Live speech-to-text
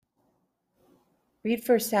Read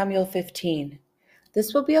 1 Samuel 15.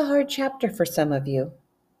 This will be a hard chapter for some of you.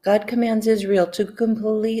 God commands Israel to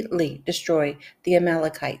completely destroy the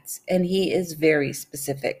Amalekites, and he is very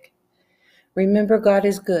specific. Remember, God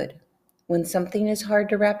is good. When something is hard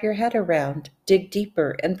to wrap your head around, dig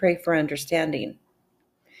deeper and pray for understanding.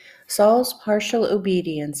 Saul's partial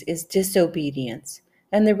obedience is disobedience,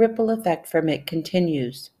 and the ripple effect from it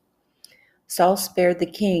continues. Saul spared the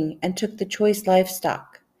king and took the choice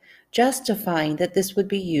livestock, justifying that this would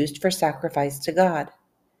be used for sacrifice to God.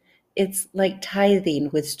 It's like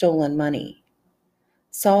tithing with stolen money.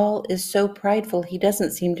 Saul is so prideful he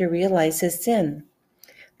doesn't seem to realize his sin.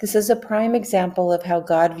 This is a prime example of how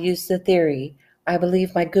God views the theory, I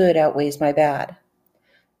believe my good outweighs my bad.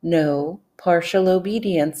 No, partial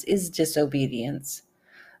obedience is disobedience.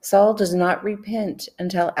 Saul does not repent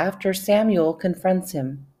until after Samuel confronts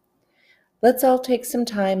him. Let's all take some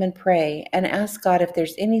time and pray and ask God if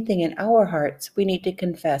there's anything in our hearts we need to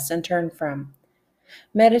confess and turn from.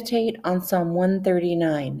 Meditate on Psalm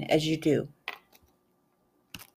 139 as you do.